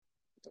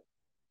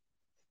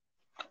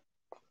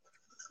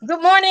Good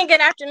morning,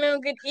 good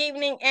afternoon, good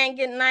evening, and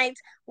good night.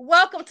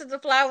 Welcome to the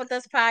Fly With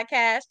Us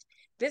podcast.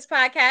 This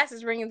podcast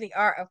is bringing the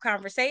art of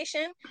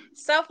conversation,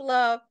 self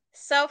love,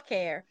 self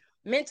care,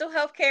 mental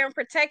health care and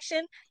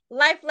protection,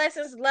 life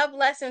lessons, love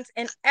lessons,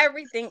 and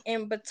everything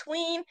in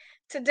between.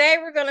 Today,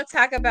 we're going to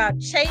talk about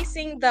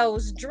chasing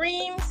those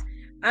dreams.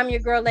 I'm your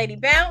girl, Lady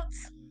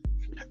Bounce.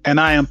 And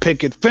I am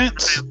Picket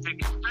Fence.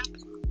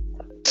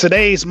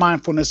 Today's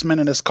mindfulness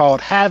minute is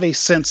called Have a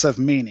Sense of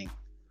Meaning.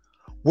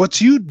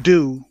 What you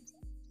do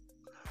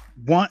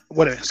let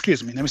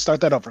me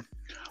start that over.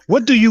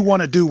 What do you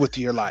want to do with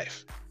your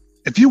life?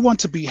 If you want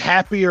to be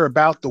happier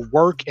about the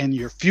work and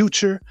your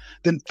future,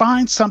 then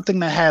find something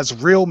that has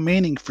real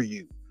meaning for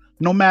you.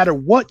 No matter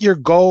what your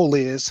goal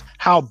is,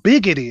 how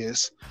big it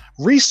is,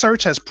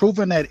 research has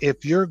proven that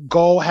if your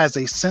goal has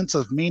a sense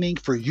of meaning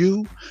for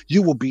you,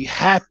 you will be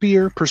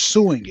happier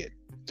pursuing it.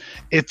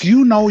 If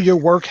you know your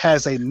work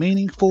has a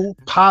meaningful,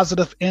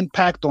 positive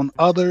impact on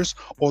others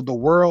or the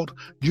world,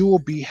 you will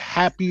be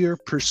happier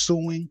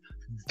pursuing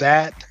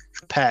that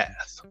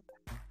path.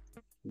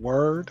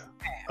 Word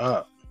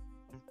up.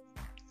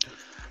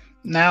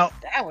 Now,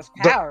 that was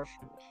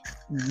powerful.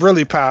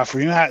 Really powerful.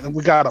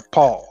 We got to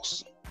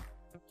pause.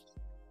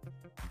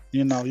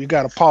 You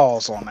got to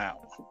pause on that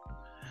one.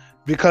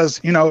 Because,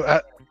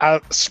 I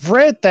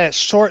read that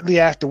shortly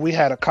after we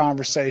had a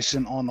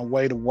conversation on the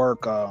way to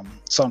work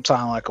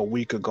sometime like a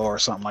week ago or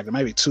something like that,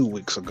 maybe 2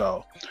 weeks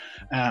ago.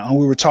 And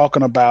we were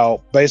talking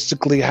about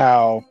basically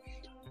how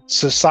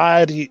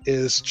society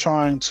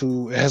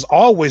has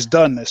always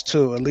done this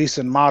too, at least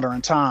in modern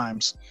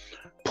times,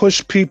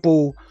 push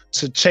people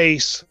to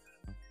chase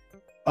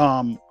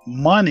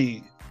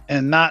money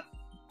and not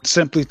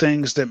simply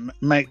things that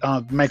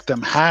make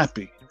them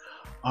happy.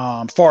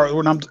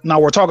 Now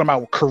we're talking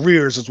about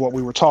careers is what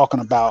we were talking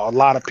about. A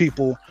lot of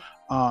people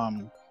are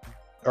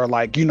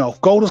like,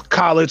 go to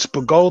college,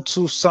 but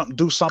do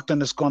something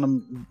that's going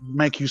to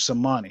make you some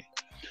money.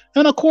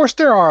 And of course,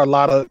 there are a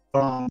lot of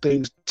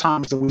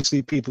times that we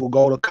see people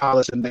go to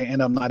college and they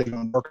end up not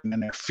even working in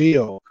their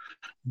field.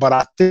 But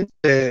I think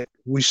that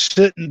we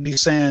shouldn't be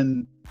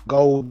saying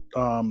go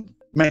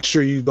make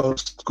sure you go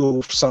to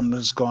school for something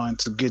that's going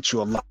to get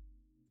you a lot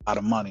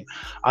of money.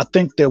 I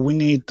think that we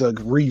need to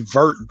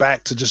revert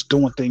back to just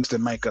doing things that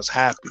make us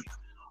happy.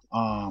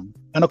 And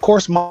of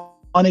course,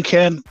 money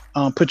can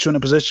put you in a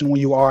position when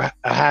you are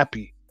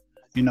happy.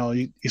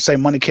 You say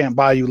money can't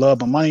buy you love,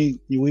 but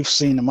we've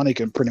seen the money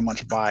can pretty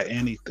much buy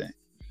anything.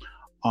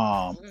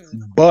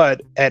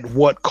 But at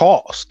what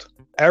cost?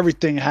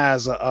 Everything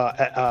has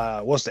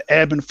what's the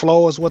ebb and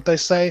flow is what they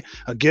say,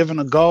 a give and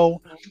a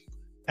go.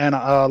 And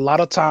a lot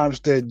of times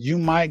that you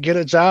might get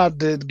a job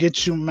that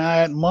gets you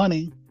mad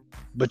money,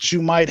 but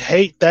you might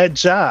hate that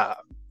job.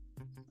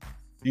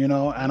 And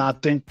I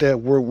think that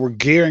we're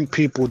gearing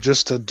people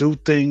just to do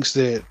things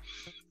that,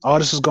 oh,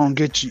 this is going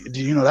to get you,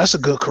 that's a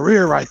good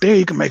career right there.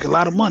 You can make a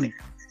lot of money.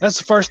 That's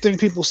the first thing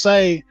people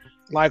say,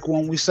 like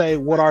when we say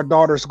what our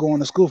daughter's going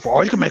to school for.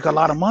 Oh, you can make a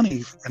lot of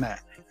money in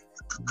that.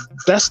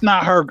 That's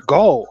not her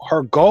goal.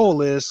 Her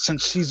goal is,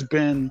 since she's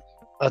been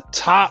a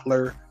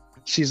toddler,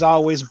 she's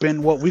always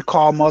been what we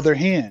call mother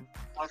hen.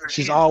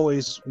 She's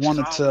always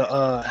wanted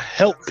to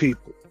help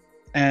people.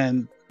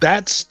 And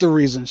that's the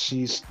reason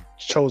she's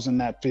chosen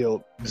that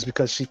field, is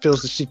because she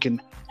feels that she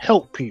can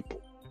help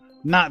people,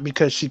 not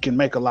because she can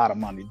make a lot of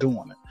money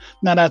doing it.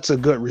 Now, that's a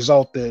good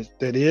result that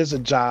is a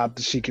job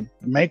that she can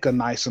make a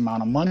nice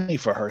amount of money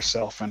for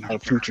herself and her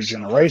future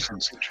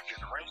generations.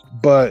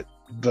 But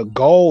the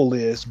goal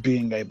is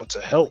being able to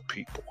help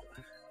people.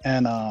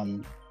 And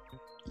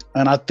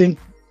I think,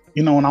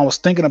 when I was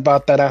thinking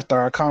about that after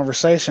our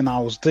conversation, I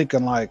was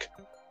thinking like,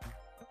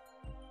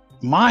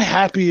 my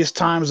happiest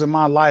times in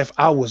my life,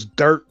 I was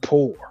dirt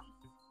poor.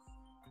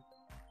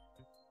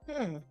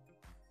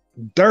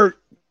 Dirt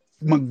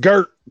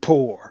McGirt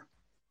poor.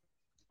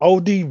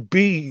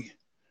 ODB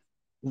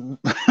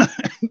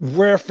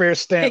welfare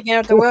stamp. Picking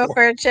up the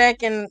welfare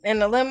check in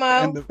the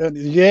limo.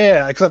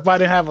 Yeah, except I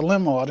didn't have a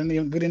limo. We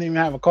didn't even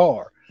have a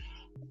car.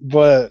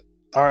 But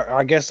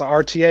I guess the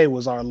RTA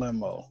was our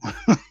limo.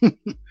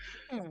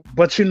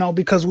 But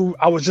because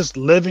I was just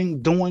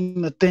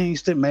doing the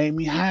things that made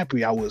me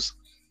happy. I was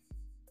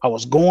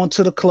going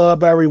to the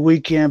club every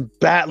weekend,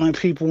 battling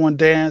people and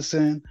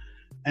dancing,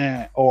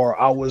 or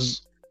I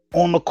was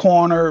on the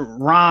corner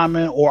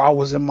rhyming, or I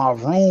was in my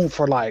room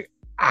for like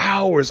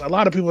hours. A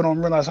lot of people don't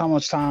realize how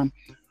much time,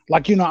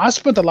 I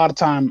spent a lot of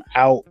time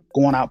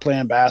going out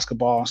playing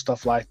basketball and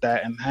stuff like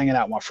that and hanging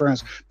out with my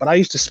friends. But I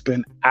used to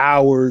spend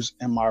hours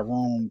in my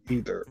room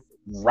either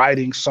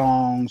writing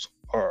songs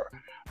or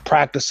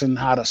practicing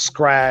how to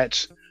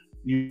scratch,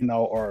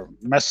 or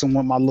messing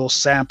with my little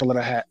sampler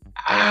that I had.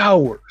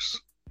 Hours.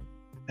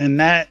 And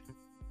that,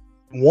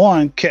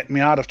 one, kept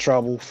me out of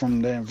trouble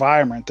from the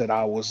environment that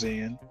I was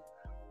in.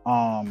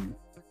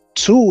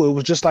 Two, it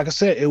was just like I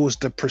said, it was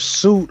the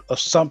pursuit of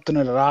something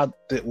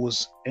that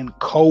was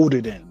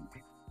encoded in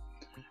me.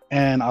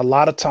 And a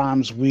lot of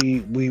times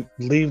we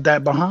leave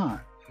that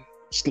behind.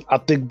 I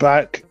think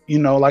back,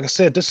 like I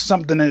said, this is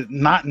something that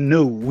not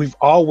new. We've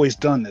always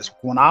done this.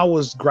 When I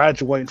was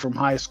graduating from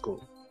high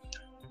school,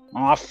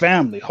 our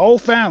whole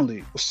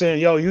family was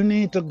saying, yo, you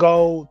need to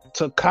go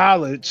to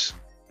college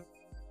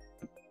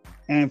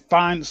and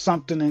find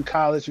something in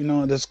college,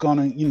 that's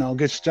gonna, get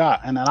your job.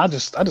 And then I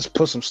just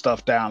put some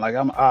stuff down. Like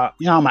I'm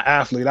an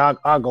athlete.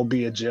 I'll go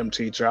be a gym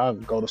teacher. I'll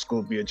go to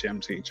school, be a gym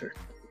teacher.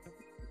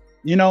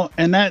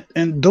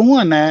 And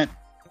doing that,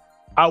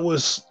 I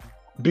was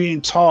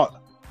being taught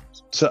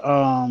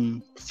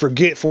to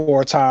forget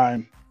for a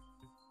time,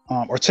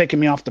 or taking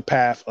me off the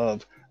path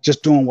of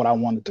just doing what I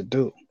wanted to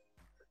do.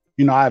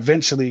 I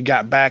eventually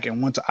got back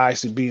and went to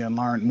ICB and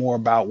learned more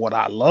about what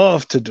I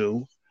love to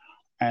do.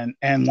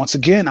 And once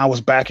again, I was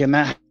back in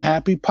that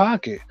happy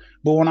pocket.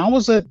 But when I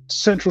was at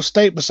Central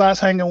State, besides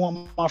hanging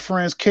with my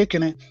friends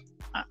kicking it,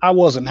 I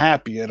wasn't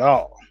happy at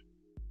all.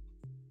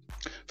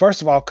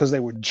 First of all, because they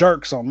were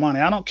jerks on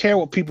money. I don't care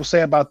what people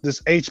say about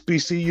this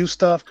HBCU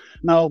stuff.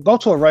 No, go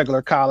to a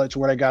regular college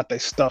where they got their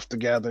stuff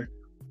together.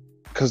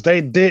 Because they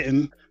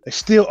didn't. They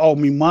still owe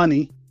me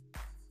money.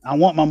 I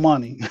want my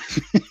money.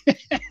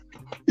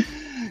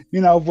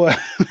 But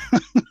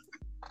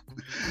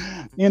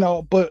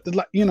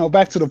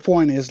back to the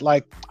point is,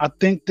 like, I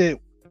think that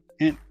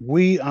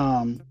we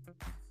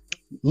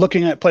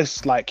looking at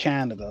places like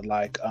Canada,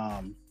 like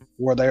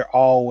where they're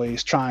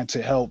always trying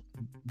to help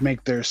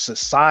make their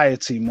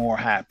society more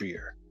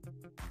happier,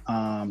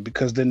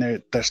 because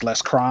then there's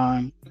less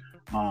crime.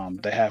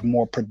 They have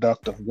more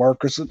productive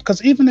workers,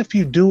 because even if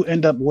you do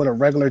end up with a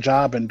regular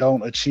job and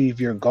don't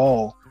achieve your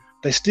goal,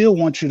 they still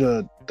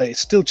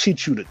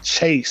teach you to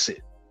chase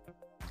it,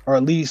 or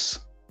at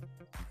least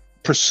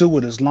pursue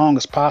it as long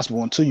as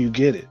possible until you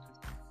get it.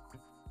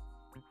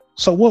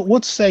 So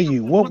what say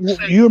you? What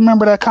you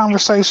remember that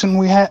conversation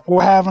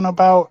we're having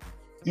about,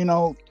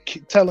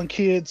 telling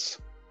kids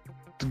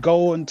to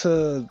go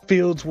into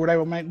fields where they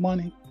will make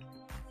money?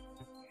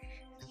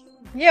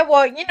 Yeah,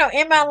 well,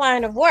 in my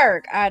line of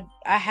work, I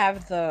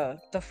have the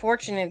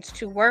fortunate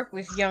to work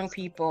with young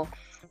people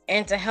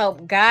and to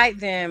help guide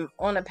them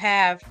on a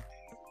path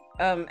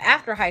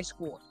after high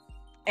school.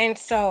 And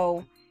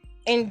so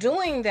in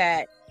doing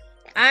that,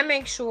 I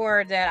make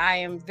sure that I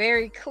am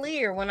very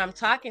clear when I'm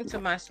talking to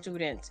my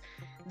students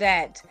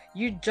that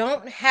you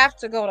don't have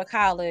to go to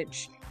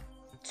college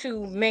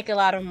to make a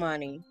lot of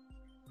money.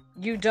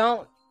 You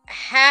don't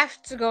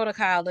have to go to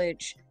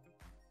college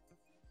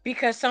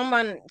because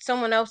someone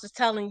else is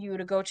telling you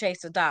to go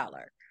chase $1.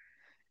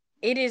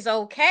 It is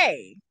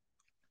okay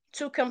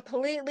to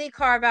completely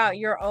carve out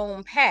your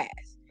own path.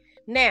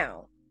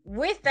 Now,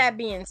 with that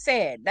being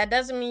said, that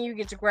doesn't mean you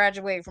get to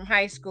graduate from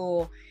high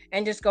school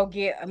and just go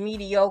get a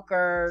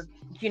mediocre,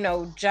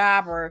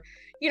 job or,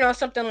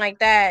 something like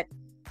that,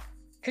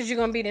 because you're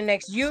going to be the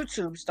next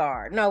YouTube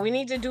star. No, we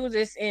need to do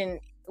this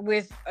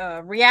with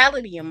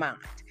reality in mind.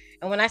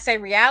 And when I say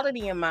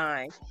reality in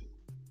mind,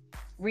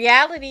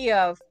 reality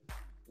of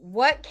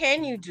what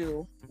can you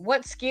do?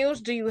 What skills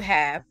do you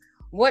have?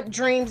 What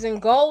dreams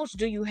and goals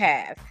do you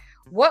have?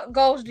 What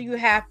goals do you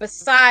have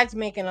besides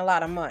making a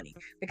lot of money?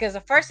 Because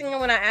the first thing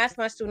when I ask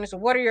my students,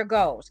 what are your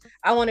goals?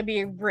 I want to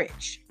be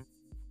rich.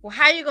 Well,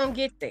 how are you going to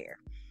get there?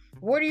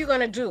 What are you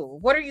going to do?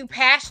 What are you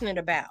passionate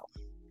about?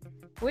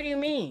 What do you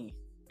mean?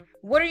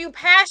 What are you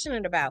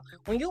passionate about?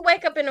 When you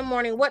wake up in the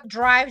morning, what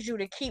drives you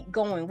to keep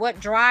going? What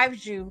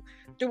drives you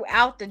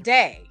throughout the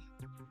day?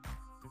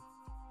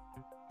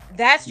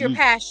 That's your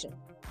passion.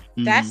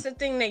 Mm-hmm. That's the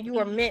thing that you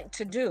are meant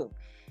to do.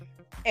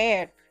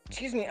 And,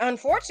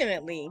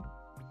 unfortunately,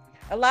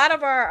 a lot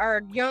of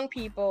our young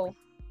people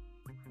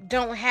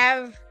don't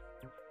have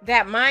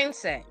that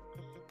mindset.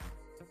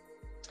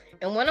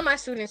 And one of my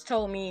students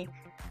told me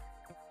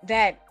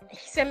that, he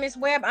said, Miss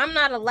Webb, I'm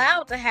not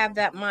allowed to have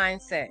that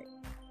mindset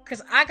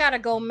because I got to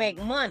go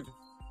make money.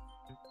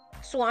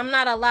 So I'm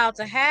not allowed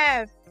to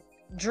have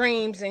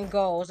dreams and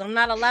goals. I'm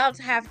not allowed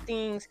to have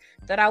things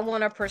that I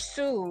want to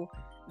pursue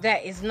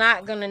that is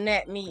not going to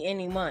net me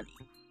any money.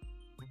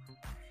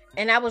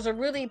 And that was a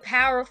really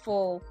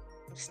powerful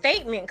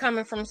statement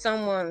coming from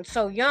someone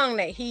so young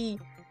that he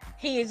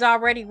has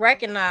already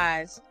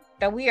recognized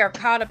that we are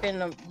caught up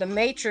in the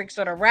matrix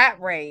or the rat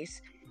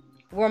race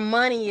where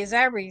money is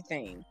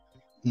everything.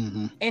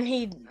 Mm-hmm. And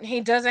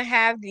he doesn't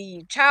have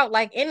the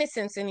childlike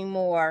innocence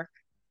anymore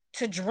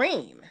to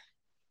dream.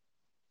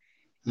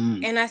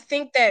 And I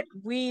think that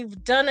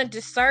we've done a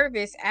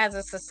disservice as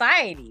a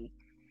society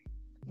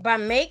by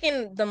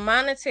making the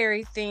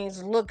monetary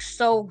things look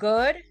so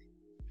good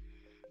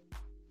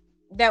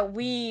that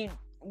we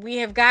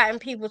have gotten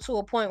people to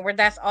a point where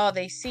that's all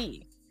they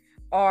see,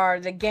 are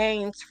the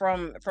gains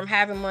from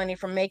having money,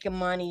 from making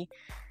money,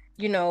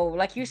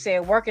 like you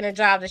said, working a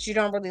job that you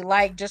don't really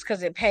like just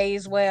because it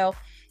pays well.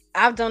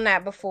 I've done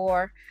that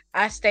before.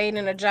 I stayed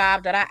in a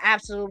job that I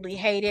absolutely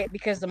hated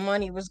because the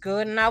money was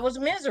good and I was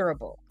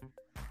miserable.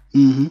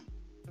 Mm-hmm.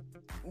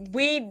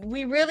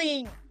 We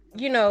really,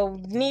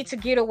 need to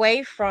get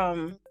away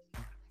from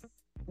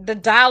the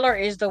dollar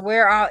is the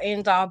where all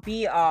end all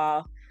be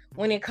all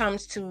when it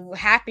comes to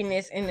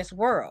happiness in this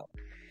world.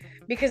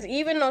 Because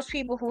even those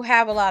people who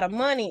have a lot of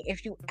money,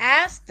 if you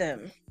ask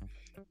them,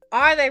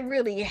 are they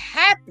really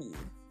happy?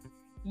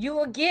 You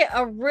will get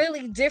a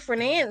really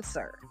different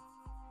answer.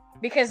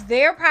 Because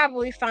they're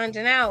probably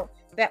finding out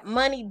that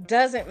money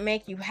doesn't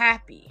make you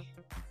happy.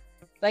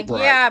 Like,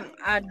 Right. yeah,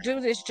 I do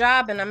this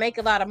job and I make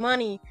a lot of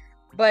money,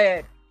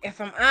 but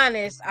if I'm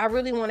honest, I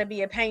really want to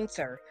be a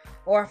painter.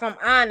 Or if I'm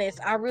honest,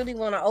 I really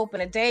want to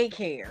open a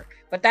daycare,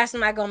 but that's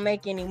not going to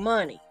make any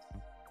money.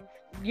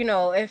 You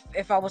know,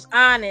 if I was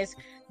honest,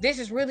 this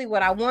is really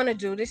what I want to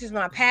do. This is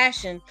my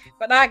passion,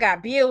 but I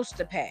got bills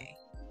to pay.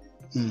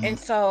 Mhm. And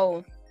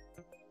so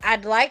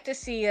I'd like to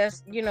see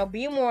us, you know,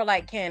 be more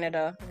like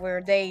Canada,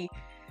 where they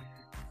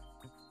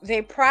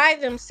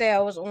pride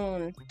themselves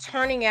on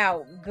turning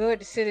out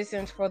good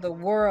citizens for the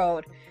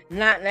world,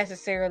 not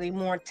necessarily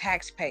more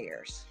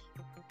taxpayers.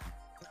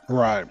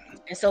 Right.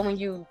 And so when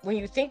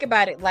you think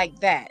about it like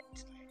that,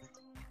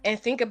 and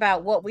think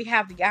about what we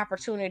have the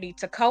opportunity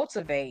to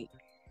cultivate,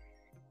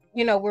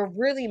 you know, we're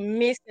really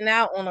missing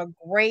out on a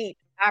great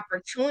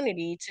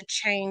opportunity to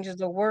change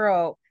the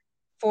world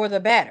for the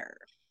better.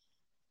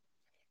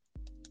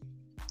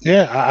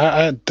 Yeah,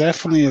 I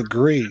definitely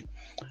agree.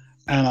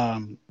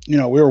 And you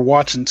know, we were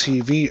watching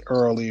TV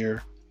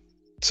earlier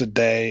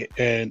today,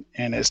 and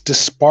it's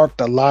just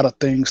sparked a lot of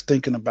things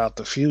thinking about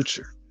the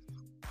future.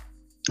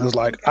 It was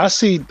like I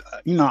see,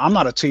 you know, I'm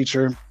not a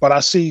teacher, but I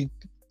see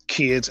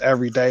kids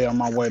every day on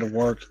my way to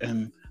work,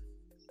 and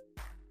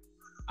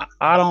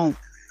I don't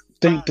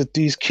think that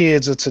these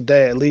kids of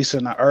today, at least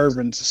in an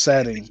urban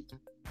setting,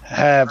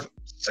 have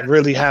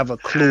really have a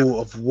clue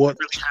of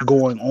what's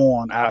going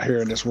on out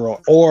here in this world,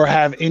 or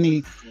have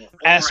any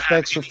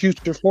aspects for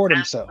future for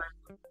themselves.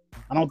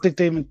 I don't think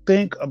they even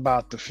think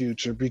about the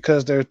future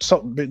because they're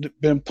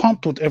been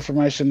pumped with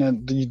information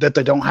that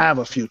they don't have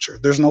a future.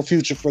 There's no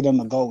future for them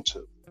to go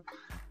to,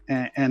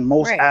 and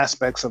most Right.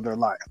 aspects of their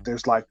life.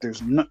 There's not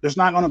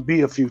going to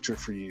be a future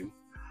for you.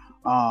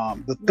 The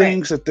Right.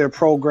 things that they're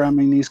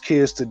programming these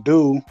kids to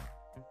do,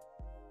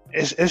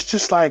 it's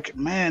just like,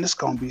 man, it's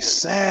going to be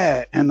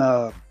sad. And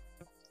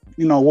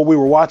you know, what we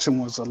were watching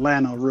was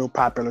Atlanta, a real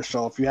popular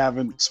show. If you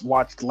haven't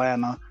watched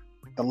Atlanta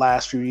the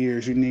last few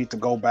years, you need to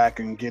go back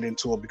and get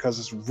into it because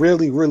it's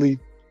really, really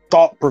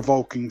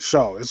thought-provoking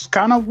show. It's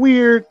kind of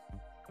weird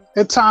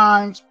at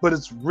times, but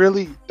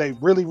they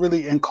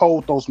really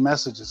encode those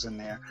messages in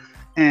there,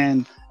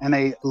 and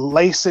they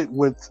lace it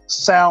with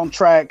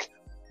soundtrack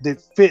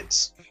that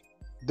fits,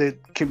 that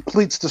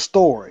completes the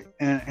story.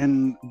 And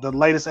in the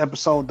latest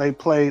episode, they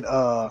played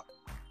a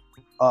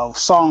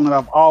song that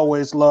I've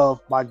always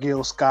loved by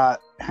Gil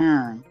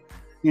Scott-Heron,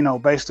 you know,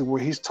 basically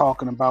where he's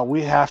talking about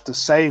we have to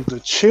save the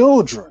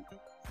children.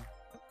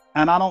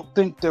 And I don't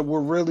think that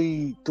we're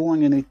really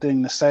doing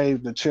anything to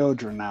save the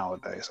children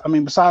nowadays. I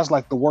mean, besides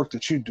like the work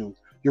that you do,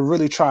 you're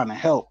really trying to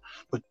help.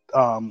 But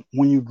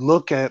when you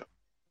look at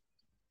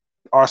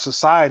our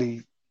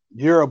society,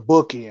 you're a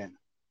bookend,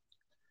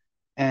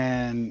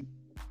 and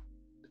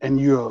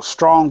you're a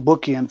strong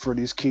bookend for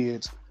these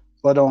kids.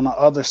 But on the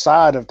other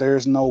side, if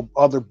there's no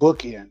other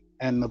bookend,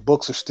 and the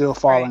books are still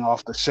falling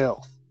off the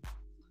shelf.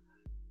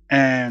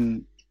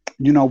 And,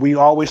 you know, we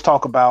always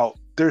talk about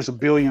there's a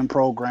billion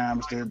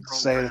programs that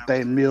say that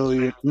they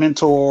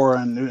mentor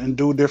and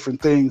do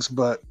different things.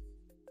 But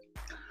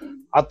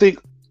I think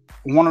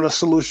one of the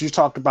solutions you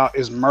talked about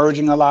is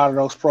merging a lot of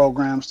those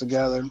programs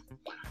together.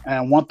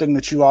 And one thing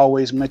that you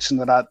always mention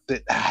that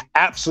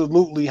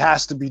absolutely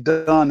has to be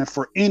done, and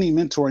for any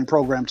mentoring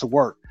program to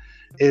work,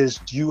 is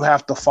you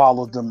have to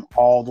follow them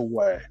all the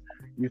way.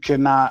 You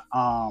cannot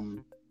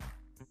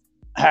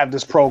have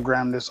this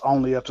program that's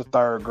only up to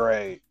third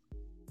grade.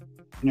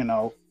 You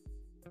know,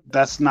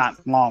 that's not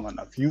long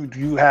enough.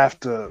 You have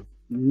to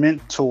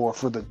mentor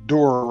for the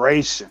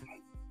duration.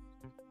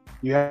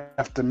 You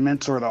have to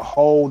mentor the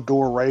whole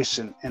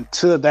duration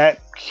until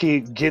that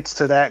kid gets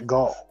to that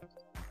goal.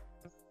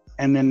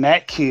 And then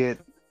that kid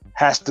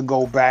has to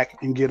go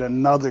back and get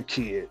another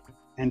kid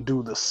and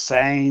do the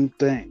same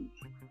thing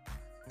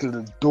through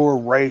the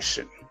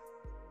duration.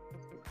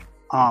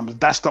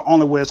 That's the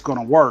only way it's going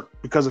to work,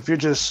 because if you're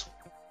just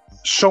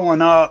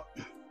showing up,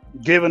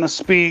 giving a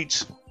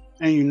speech,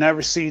 and you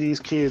never see these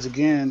kids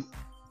again,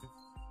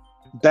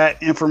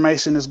 that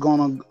information is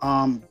going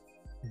to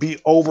be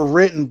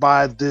overwritten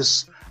by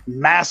this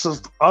massive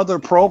other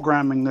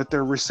programming that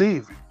they're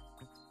receiving.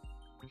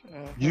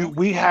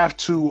 We have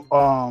to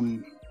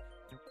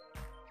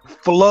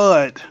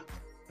flood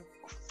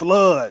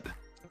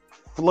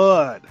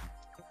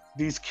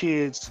these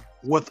kids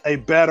with a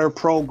better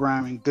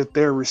programming that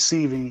they're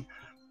receiving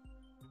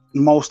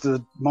most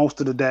of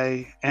the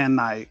day and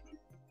night.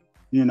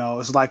 You know,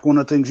 it's like one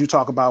of the things you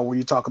talk about where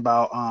you talk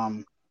about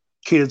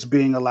kids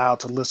being allowed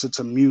to listen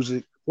to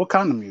music. What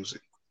kind of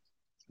music?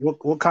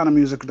 What kind of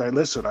music do they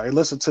listen to? They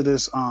listen to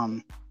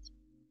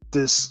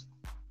this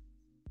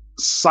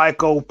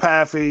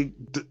psychopathic,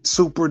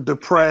 super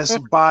depressed,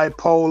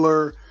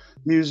 bipolar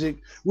music.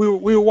 We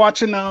were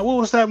watching what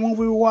was that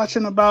movie we were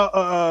watching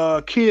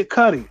about Kid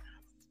Cudi,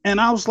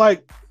 and I was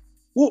like,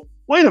 well,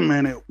 wait a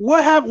minute,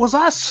 what happened? Was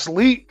I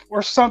asleep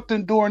or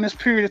something during this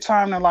period of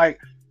time that like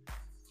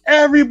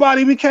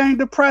everybody became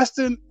depressed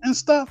and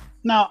stuff.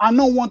 Now I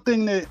know one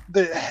thing that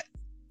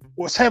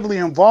was heavily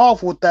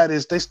involved with that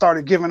is they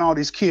started giving all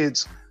these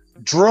kids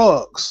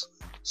drugs,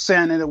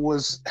 saying that it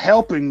was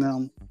helping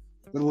them,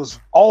 it was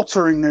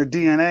altering their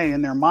DNA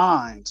in their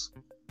minds.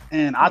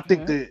 And I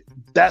think that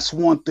that's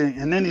one thing.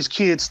 And then these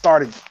kids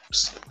started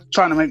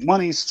trying to make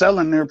money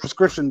selling their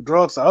prescription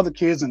drugs to other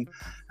kids, and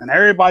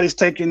everybody's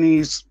taking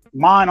these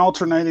mind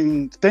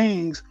alternating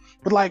things.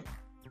 But like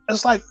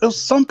it's like it was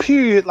some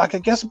period, like I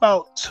guess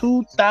about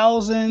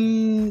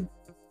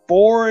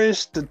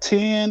 2004ish to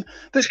 10,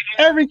 that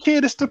every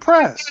kid is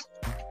depressed.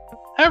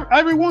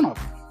 Every one of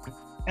them.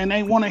 And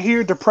they want to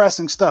hear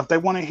depressing stuff. They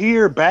want to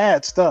hear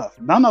bad stuff.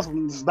 None of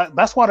them.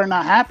 That's why they're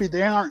not happy.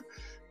 They aren't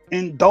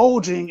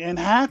indulging in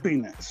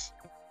happiness.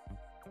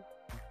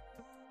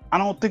 I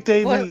don't think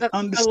they even understand what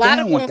that is. A lot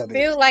of them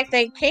feel like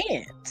they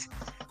can't.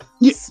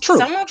 Yeah, true.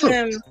 Some of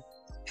them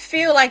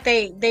feel like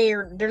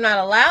they're not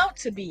allowed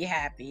to be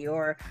happy,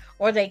 or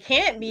they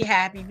can't be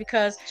happy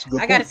because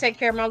I got to take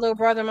care of my little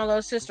brother, my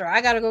little sister.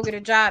 I got to go get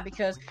a job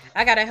because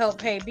I got to help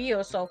pay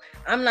bills. So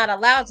I'm not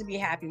allowed to be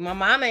happy. My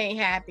mama ain't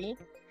happy.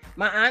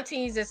 My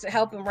aunties that's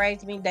helping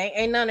raise me, they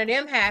ain't none of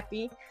them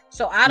happy.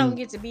 So I don't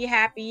get to be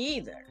happy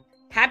either.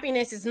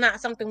 Happiness is not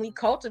something we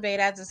cultivate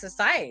as a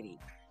society.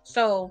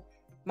 So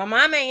my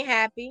mom ain't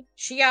happy.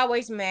 She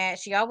always mad.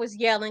 She always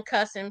yelling,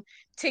 cussing,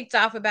 ticked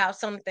off about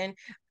something.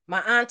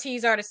 My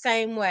aunties are the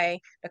same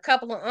way. The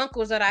couple of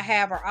uncles that I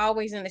have are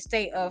always in a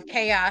state of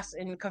chaos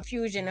and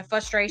confusion and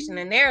frustration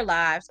in their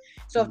lives.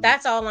 So if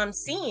that's all I'm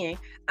seeing,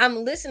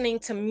 I'm listening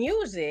to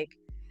music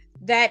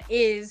that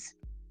is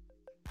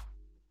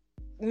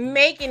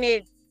making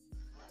it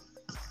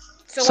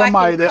so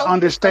somebody that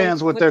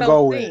understands what they're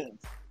going.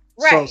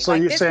 Right. So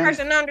like you're this saying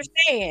person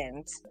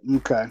understands.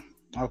 Okay.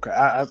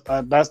 I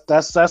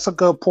that's a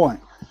good point.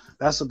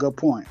 That's a good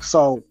point.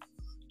 So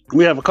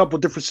we have a couple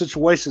of different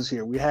situations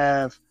here. We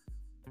have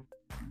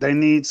they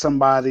need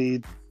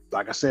somebody,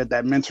 like I said,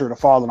 that mentor to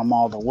follow them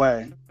all the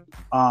way.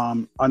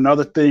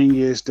 Another thing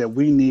is that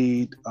we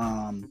need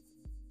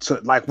to,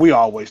 like we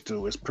always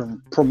do, is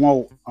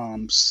promote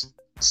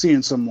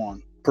seeing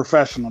someone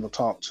professional to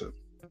talk to.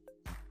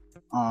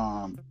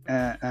 And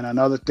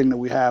another thing that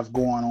we have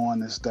going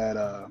on is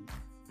that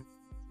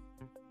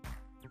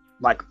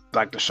like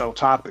the show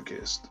topic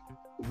is,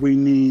 we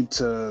need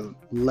to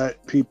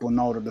let people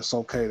know that it's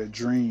okay to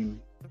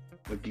dream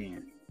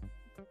again.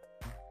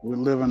 We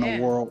live in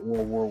a world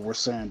where we're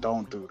saying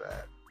don't do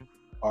that.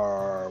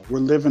 Or we're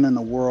living in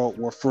a world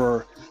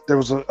where there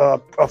was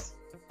a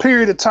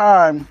period of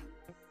time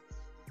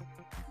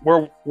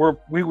where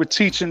we were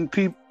teaching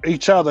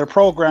each other,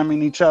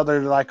 programming each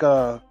other like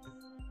to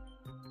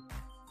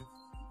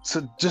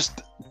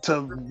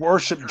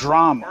worship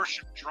drama.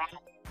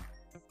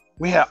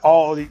 We had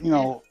all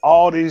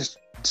these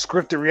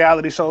scripted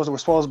reality shows that were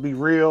supposed to be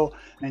real,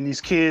 and these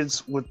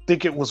kids would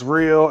think it was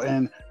real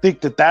and think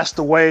that that's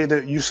the way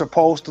that you're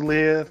supposed to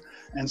live.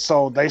 And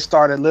so they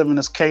started living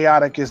as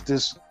chaotic as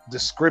this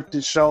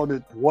scripted show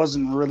that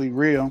wasn't really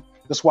real.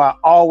 That's why I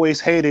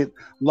always hated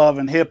Love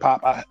and Hip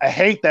Hop. I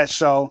hate that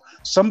show.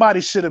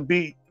 Somebody should have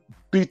beat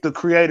the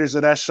creators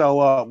of that show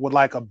up with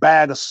like a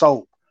bag of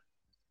soap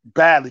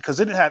badly, because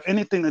it didn't have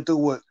anything to do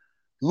with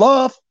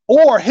love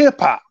or hip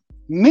hop.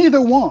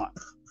 Neither one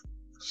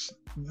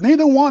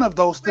of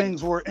those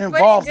things were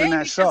involved in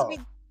that show.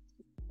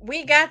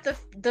 We got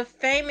the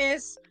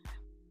famous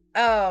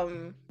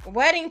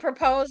wedding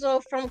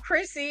proposal from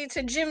Chrissy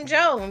to Jim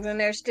Jones, and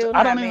they're still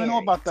not married. I don't even know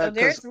about that. So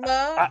there's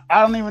love.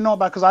 I don't even know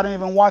about, because I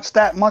didn't even watch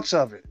that much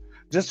of it.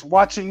 Just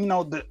watching,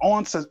 the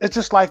onset. It's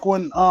just like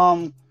when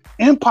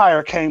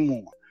Empire came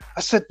on. I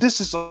said, this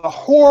is a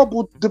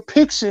horrible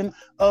depiction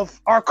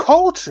of our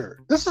culture.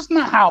 This is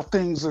not how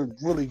things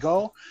really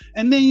go.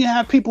 And then you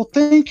have people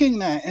thinking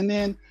that, and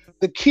then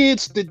the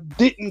kids that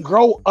didn't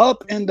grow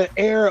up in the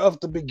era of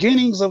the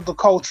beginnings of the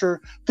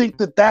culture think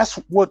that that's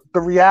what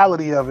the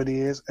reality of it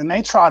is, and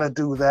they try to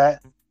do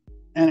that,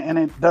 and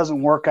it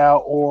doesn't work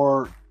out,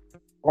 or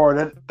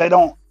that they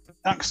don't.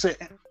 Like I said,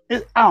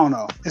 I don't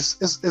know.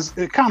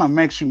 It kind of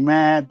makes you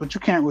mad, but you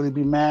can't really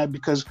be mad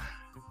because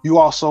you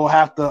also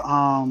have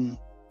to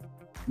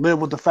live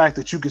with the fact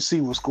that you can see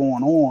what's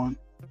going on,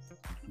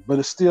 but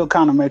it still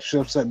kind of makes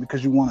you upset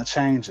because you want to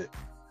change it.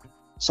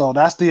 So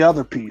that's the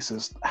other piece,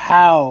 is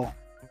how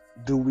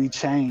do we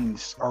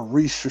change or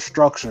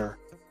restructure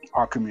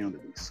our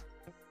communities?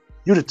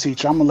 You're the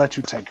teacher. I'm going to let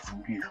you take it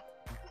from here.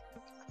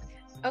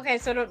 Okay,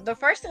 so the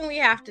first thing we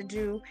have to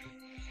do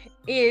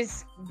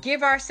is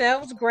give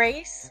ourselves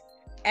grace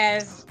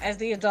as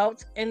the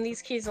adults in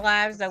these kids'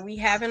 lives, that we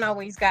haven't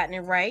always gotten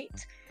it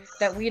right,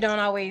 that we don't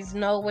always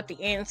know what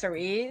the answer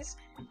is.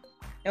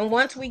 And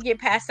once we get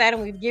past that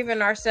and we've given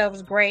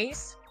ourselves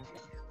grace,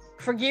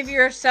 forgive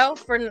yourself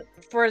for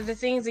the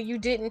things that you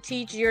didn't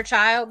teach your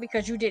child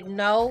because you didn't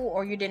know,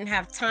 or you didn't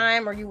have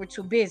time, or you were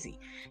too busy.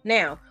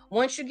 Now,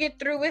 once you get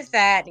through with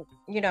that,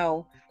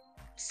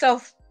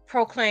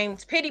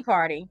 self-proclaimed pity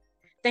party,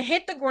 then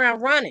hit the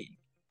ground running.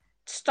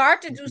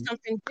 Start to do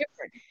something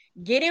different.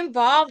 Get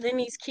involved in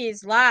these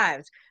kids'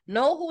 lives.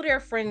 Know who their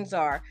friends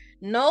are.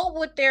 Know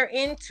what they're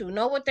into.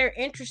 Know what they're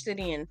interested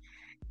in.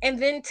 And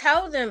then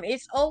tell them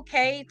it's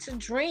okay to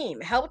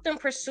dream. Help them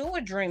pursue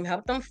a dream.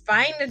 Help them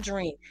find a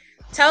dream.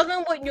 Tell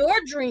them what your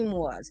dream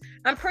was.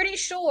 I'm pretty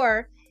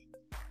sure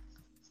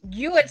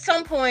you at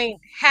some point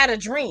had a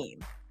dream.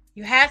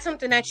 You had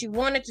something that you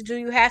wanted to do.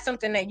 You had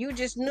something that you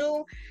just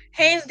knew,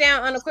 hands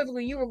down,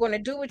 unequivocally, you were going to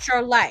do with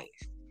your life.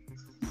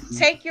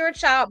 Take your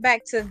child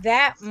back to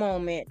that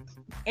moment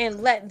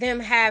and let them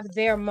have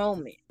their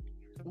moment.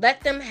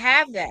 Let them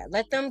have that.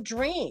 Let them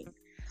dream.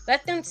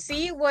 Let them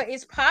see what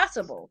is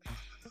possible.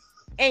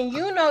 And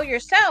you know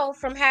yourself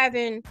from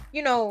having,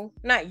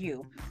 not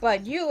you,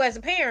 but you as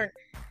a parent,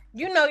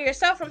 you know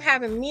yourself from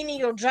having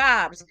menial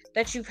jobs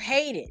that you've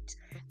hated,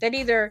 that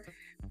either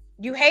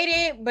you hated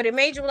it, but it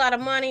made you a lot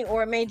of money,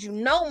 or it made you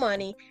no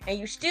money and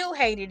you still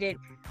hated it.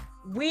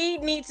 We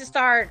need to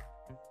start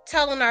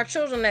telling our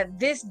children that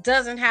this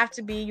doesn't have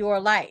to be your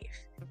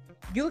life.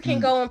 You can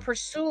go and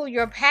pursue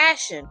your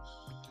passion.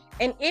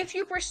 And if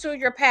you pursue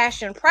your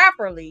passion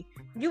properly,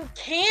 you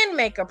can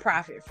make a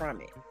profit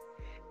from it.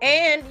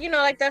 And,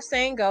 like that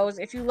saying goes,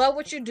 if you love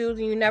what you do,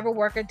 then you never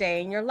work a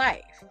day in your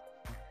life.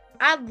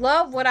 I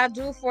love what I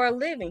do for a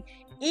living.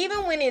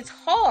 Even when it's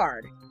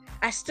hard,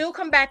 I still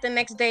come back the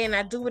next day and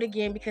I do it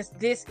again because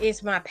this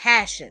is my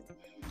passion.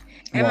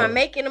 Am I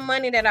making the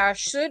money that I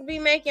should be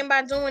making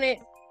by doing it?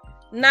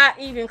 Not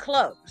even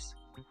close.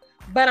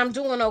 But I'm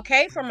doing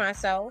okay for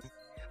myself.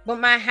 But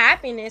my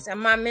happiness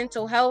and my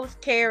mental health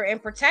care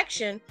and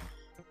protection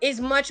is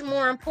much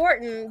more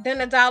important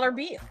than a dollar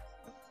bill.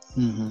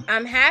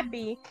 I'm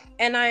happy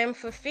and I am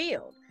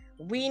fulfilled.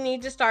 We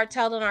need to start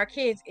telling our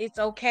kids it's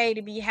okay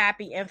to be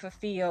happy and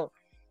fulfilled,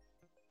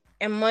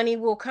 and money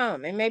will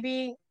come. And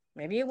maybe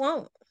it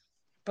won't,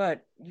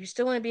 but you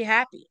still want to be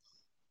happy.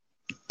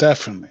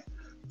 Definitely.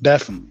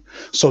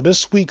 So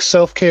this week's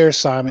self-care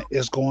assignment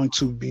is going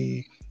to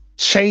be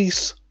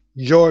chase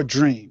your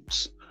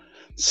dreams.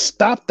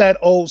 Stop that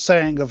old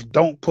saying of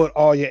don't put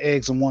all your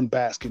eggs in one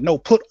basket. No,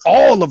 put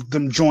all of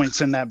them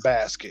joints in that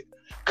basket,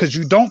 because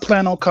you don't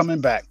plan on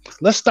coming back.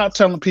 Let's stop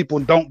telling people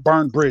don't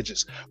burn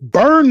bridges.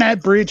 Burn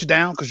that bridge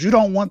down, because you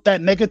don't want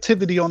that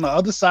negativity on the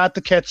other side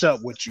to catch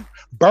up with you.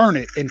 Burn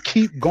it and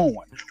keep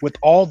going with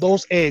all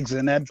those eggs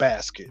in that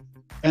basket.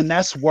 And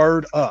that's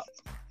word up.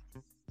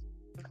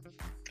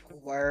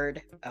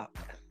 Word up.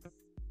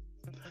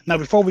 Now,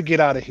 before we get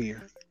out of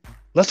here,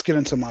 let's get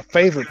into my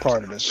favorite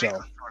part of the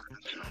show.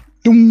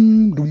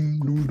 Doom, doom,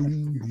 doom,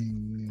 doom,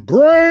 doom.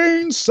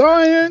 Brain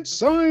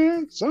science. All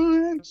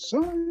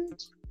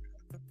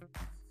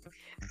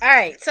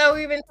right, so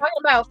we've been talking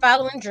about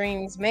following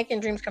dreams, making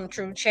dreams come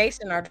true,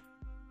 chasing our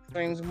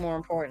dreams, more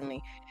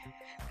importantly.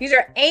 These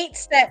are 8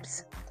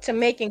 steps to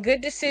making good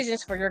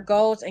decisions for your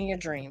goals and your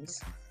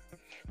dreams.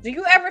 Do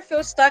you ever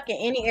feel stuck in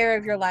any area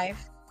of your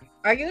life?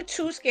 Are you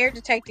too scared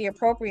to take the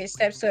appropriate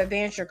steps to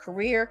advance your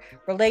career,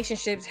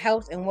 relationships,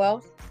 health, and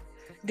wealth?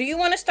 Do you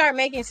want to start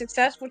making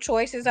successful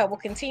choices that will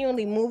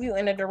continually move you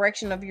in the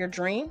direction of your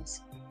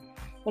dreams?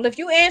 Well, if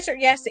you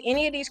answered yes to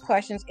any of these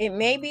questions, it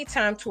may be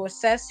time to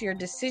assess your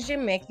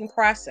decision-making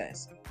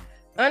process.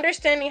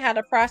 Understanding how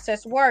the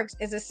process works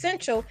is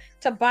essential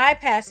to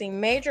bypassing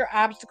major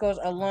obstacles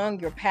along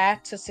your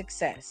path to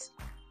success.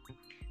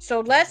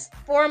 So let's,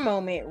 for a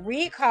moment,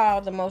 recall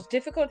the most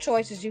difficult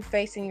choices you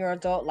face in your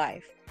adult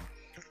life.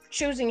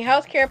 Choosing a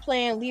healthcare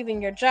plan,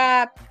 leaving your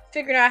job,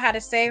 figuring out how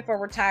to save for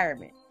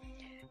retirement.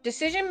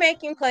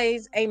 Decision-making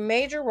plays a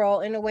major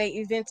role in the way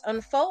events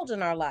unfold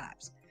in our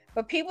lives,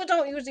 but people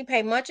don't usually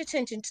pay much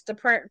attention to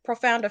the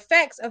profound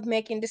effects of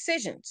making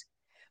decisions.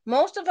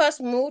 Most of us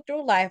move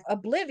through life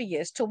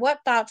oblivious to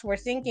what thoughts we're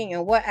thinking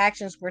and what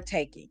actions we're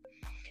taking.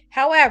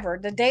 However,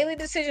 the daily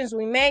decisions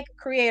we make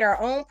create our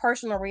own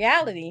personal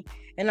reality,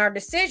 and our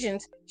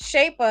decisions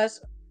shape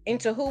us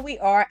into who we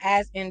are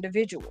as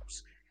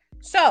individuals.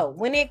 So,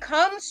 when it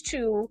comes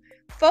to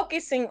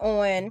focusing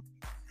on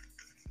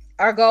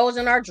our goals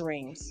and our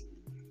dreams,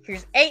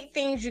 here's 8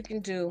 things you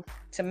can do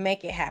to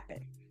make it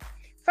happen.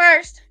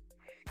 First,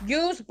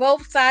 use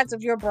both sides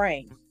of your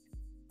brain.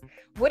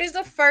 What is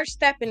the first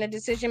step in the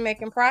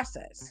decision-making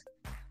process?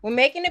 When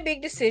making a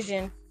big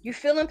decision, you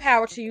feel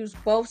empowered to use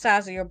both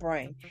sides of your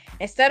brain.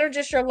 Instead of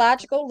just your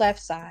logical left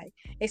side,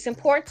 it's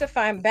important to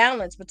find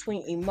balance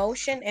between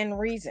emotion and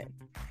reason.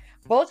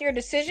 Both your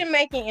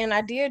decision-making and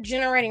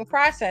idea-generating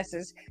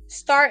processes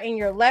start in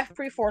your left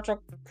prefrontal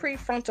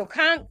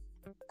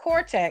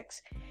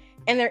cortex,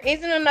 and there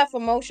isn't enough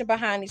emotion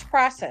behind these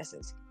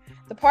processes.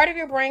 The part of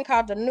your brain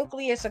called the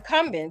nucleus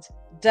accumbens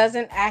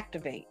doesn't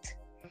activate.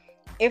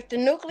 If the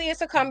nucleus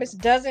accumbens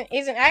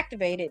isn't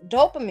activated,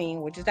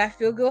 dopamine, which is that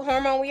feel-good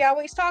hormone we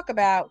always talk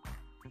about,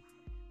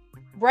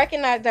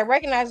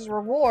 recognizes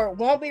reward,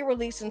 won't be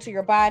released into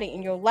your body,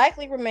 and you'll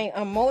likely remain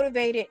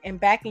unmotivated and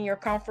back in your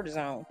comfort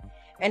zone.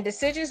 And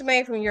decisions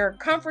made from your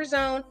comfort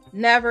zone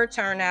never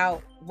turn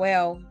out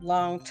well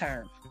long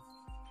term.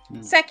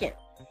 Second,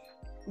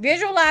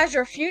 visualize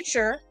your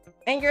future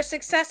and your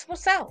successful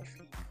self.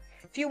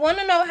 If you want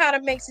to know how to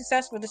make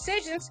successful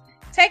decisions,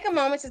 Take a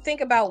moment to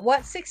think about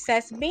what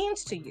success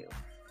means to you.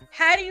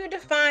 How do you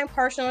define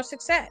personal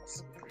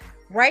success?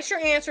 Write your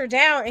answer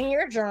down in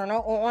your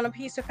journal or on a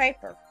piece of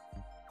paper.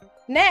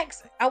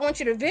 Next, I want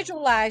you to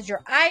visualize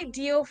your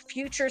ideal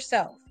future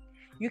self.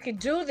 You can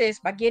do this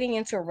by getting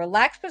into a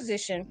relaxed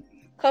position,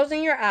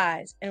 closing your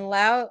eyes, and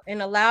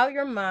allow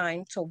your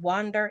mind to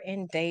wander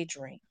and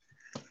daydream.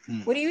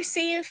 What do you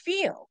see and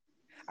feel?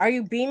 Are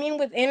you beaming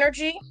with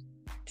energy?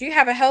 Do you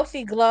have a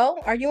healthy glow?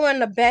 Are you in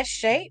the best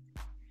shape?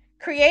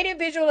 Creative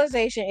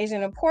visualization is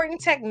an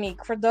important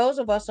technique for those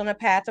of us on a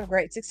path of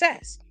great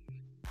success.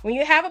 When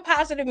you have a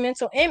positive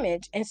mental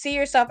image and see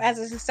yourself as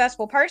a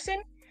successful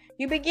person,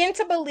 you begin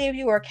to believe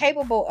you are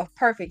capable of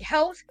perfect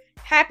health,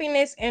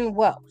 happiness, and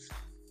wealth.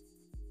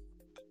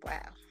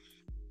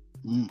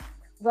 Wow.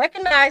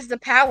 Recognize the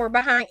power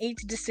behind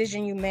each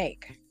decision you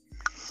make.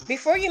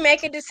 Before you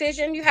make a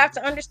decision, you have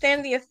to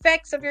understand the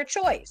effects of your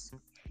choice.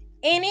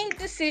 Any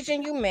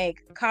decision you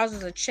make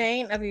causes a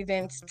chain of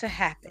events to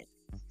happen.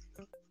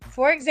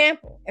 For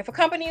example, if a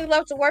company you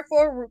love to work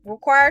for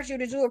requires you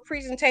to do a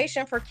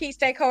presentation for key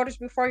stakeholders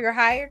before you're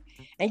hired,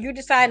 and you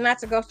decide not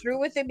to go through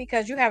with it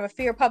because you have a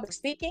fear of public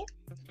speaking,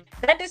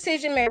 that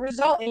decision may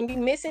result in you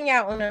missing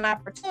out on an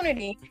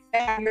opportunity to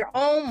have your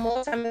own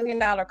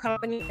multi-million-dollar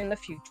company in the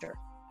future.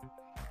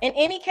 In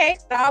any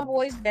case, it all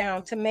boils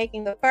down to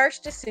making the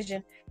first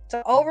decision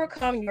to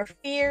overcome your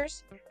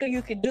fears so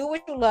you can do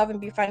what you love and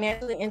be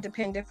financially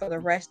independent for the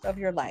rest of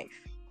your life.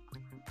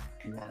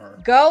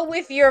 Word. Go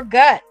with your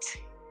gut.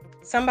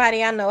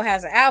 Somebody I know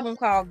has an album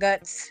called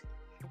Guts.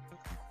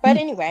 But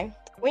anyway,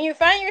 when you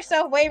find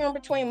yourself wavering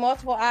between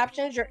multiple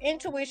options, your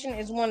intuition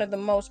is one of the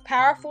most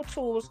powerful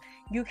tools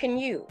you can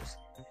use.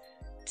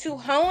 To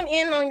hone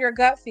in on your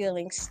gut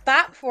feelings,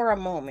 stop for a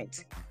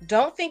moment.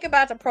 Don't think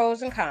about the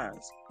pros and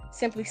cons.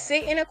 Simply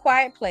sit in a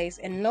quiet place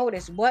and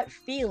notice what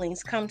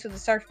feelings come to the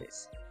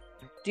surface.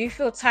 Do you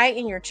feel tight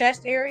in your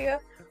chest area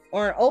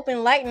or an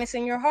open lightness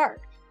in your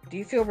heart? Do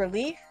you feel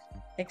relief,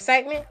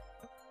 excitement?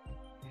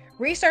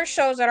 Research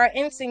shows that our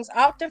instincts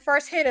often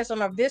first hit us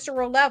on a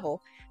visceral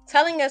level,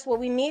 telling us what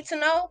we need to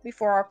know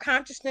before our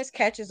consciousness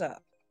catches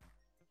up.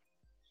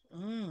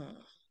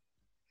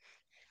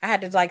 I had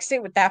to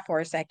sit with that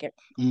for a second.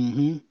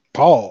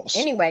 Pause.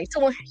 Anyway,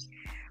 so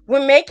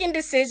when making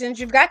decisions,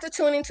 you've got to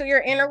tune into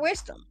your inner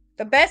wisdom.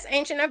 The best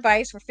ancient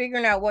advice for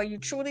figuring out what you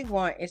truly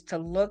want is to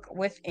look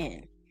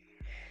within.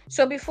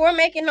 So before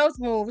making those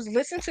moves,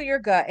 listen to your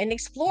gut and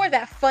explore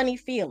that funny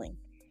feeling.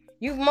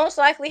 You've most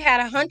likely had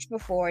a hunch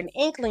before, an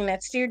inkling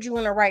that steered you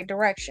in the right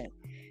direction.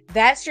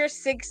 That's your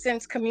sixth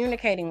sense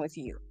communicating with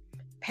you.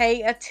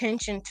 Pay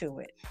attention to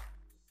it.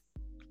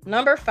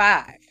 Number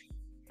 5,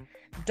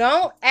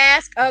 don't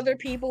ask other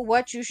people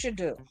what you should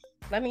do.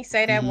 Let me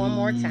say that one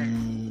more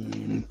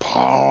time.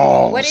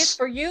 Pause. What is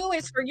for you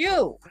is for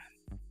you.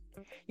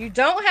 You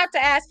don't have to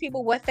ask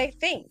people what they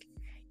think.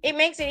 It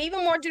makes it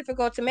even more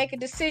difficult to make a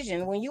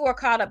decision when you are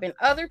caught up in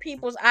other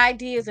people's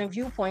ideas and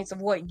viewpoints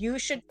of what you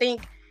should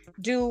think,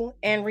 do,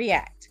 and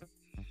react.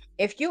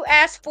 If you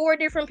ask 4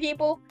 different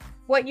people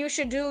what you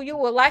should do, you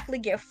will likely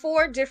get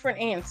 4 different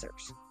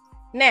answers.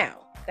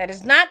 Now, that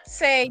is not to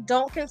say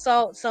don't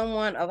consult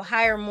someone of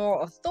higher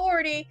moral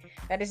authority.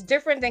 That is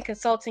different than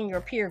consulting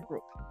your peer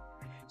group.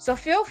 So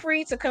feel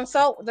free to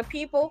consult the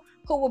people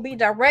who will be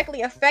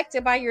directly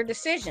affected by your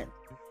decision,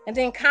 and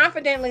then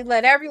confidently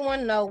let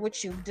everyone know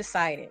what you've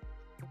decided.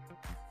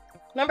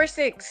 Number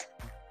 6,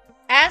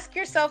 ask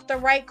yourself the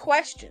right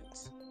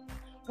questions.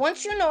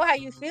 Once you know how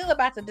you feel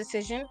about the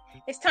decision,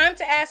 it's time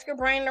to ask your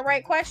brain the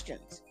right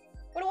questions.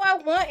 What do I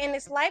want in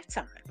this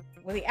lifetime?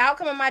 Will the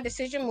outcome of my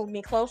decision move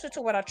me closer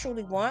to what I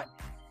truly want?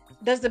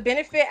 Does the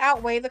benefit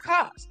outweigh the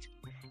cost?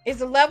 Is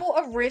the level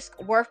of risk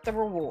worth the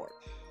reward?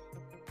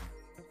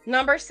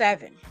 Number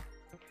 7,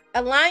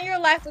 align your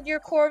life with your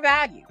core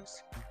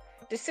values.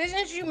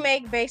 Decisions you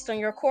make based on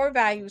your core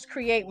values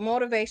create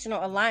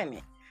motivational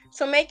alignment.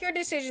 So make your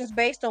decisions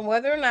based on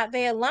whether or not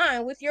they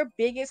align with your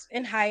biggest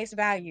and highest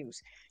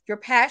values, your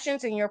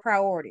passions and your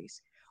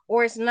priorities,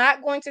 or it's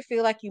not going to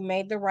feel like you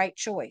made the right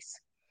choice.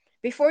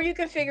 Before you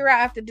can figure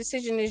out if the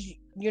decision is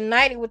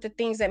united with the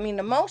things that mean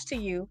the most to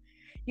you,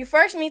 you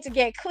first need to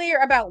get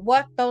clear about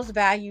what those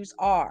values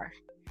are.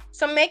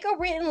 So make a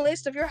written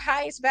list of your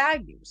highest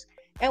values.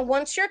 And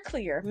once you're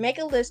clear, make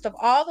a list of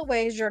all the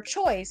ways your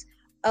choice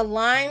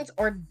aligns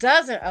or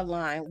doesn't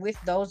align with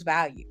those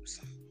values.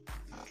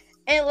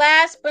 And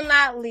last but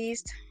not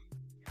least,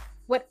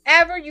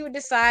 whatever you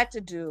decide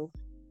to do,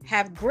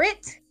 have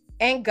grit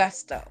and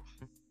gusto.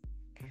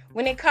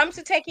 When it comes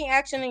to taking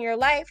action in your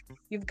life,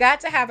 you've got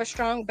to have a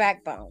strong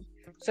backbone.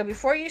 So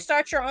before you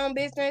start your own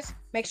business,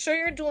 make sure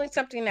you're doing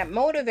something that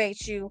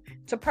motivates you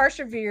to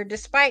persevere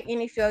despite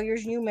any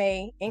failures you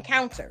may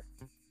encounter.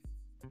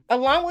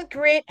 Along with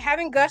grit,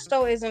 having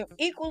gusto is an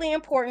equally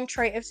important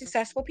trait of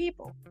successful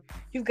people.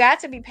 You've got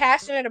to be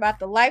passionate about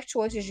the life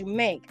choices you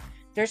make.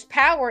 There's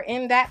power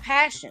in that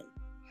passion.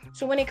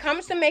 So when it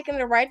comes to making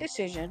the right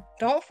decision,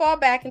 don't fall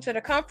back into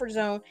the comfort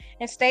zone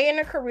and stay in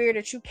a career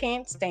that you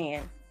can't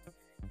stand.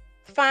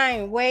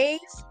 Find ways,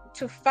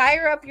 to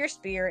fire up your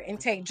spirit and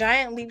take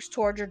giant leaps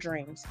toward your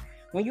dreams.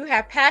 When you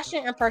have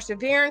passion and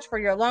perseverance for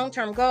your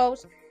long-term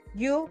goals,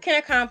 you can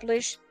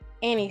accomplish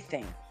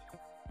anything.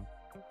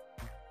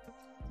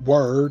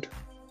 Word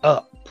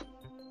up.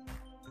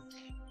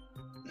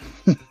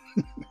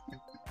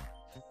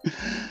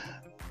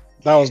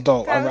 That was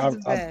dope. That was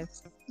the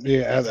best.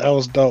 Yeah, that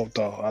was dope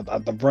though.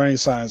 The brain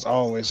science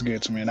always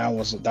gets me, and that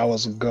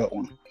was a good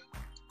one.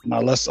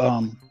 Now let's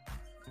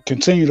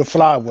continue to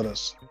fly with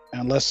us,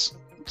 and let's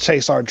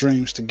chase our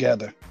dreams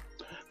together.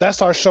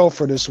 That's our show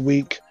for this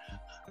week.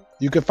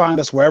 You can find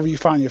us wherever you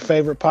find your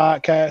favorite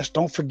podcast.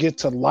 Don't forget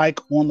to like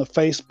on the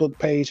Facebook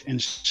page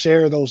and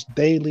share those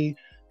daily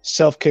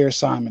self-care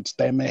assignments.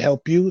 They may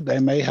help you. They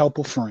may help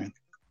a friend.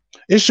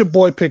 It's your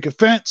boy Picket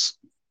Fence.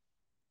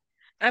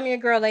 I'm your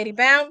girl, Lady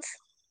Bounce.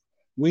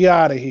 We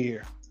out of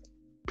here.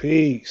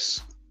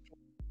 Peace.